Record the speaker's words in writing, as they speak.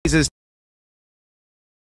is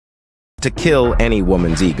to kill any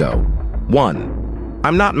woman's ego. 1.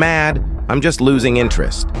 I'm not mad, I'm just losing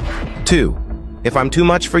interest. 2. If I'm too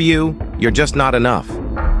much for you, you're just not enough.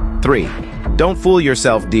 3. Don't fool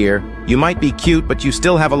yourself, dear. You might be cute, but you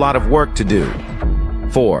still have a lot of work to do.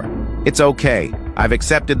 4. It's okay. I've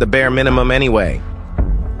accepted the bare minimum anyway.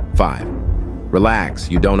 5. Relax,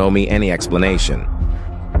 you don't owe me any explanation.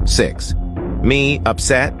 6. Me,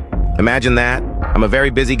 upset? Imagine that. I'm a very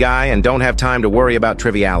busy guy and don't have time to worry about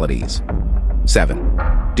trivialities.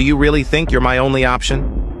 7. Do you really think you're my only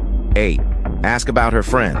option? 8. Ask about her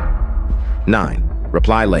friend. 9.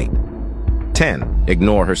 Reply late. 10.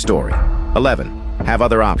 Ignore her story. 11. Have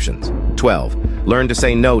other options. 12. Learn to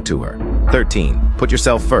say no to her. 13. Put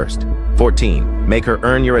yourself first. 14. Make her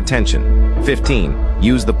earn your attention. 15.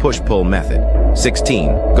 Use the push-pull method. 16.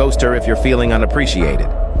 Ghost her if you're feeling unappreciated.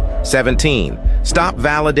 17. Stop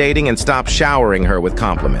validating and stop showering her with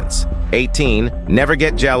compliments. 18. Never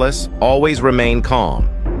get jealous, always remain calm.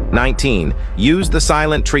 19. Use the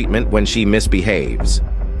silent treatment when she misbehaves.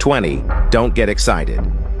 20. Don't get excited.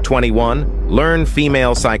 21. Learn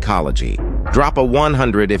female psychology. Drop a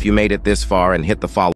 100 if you made it this far and hit the follow.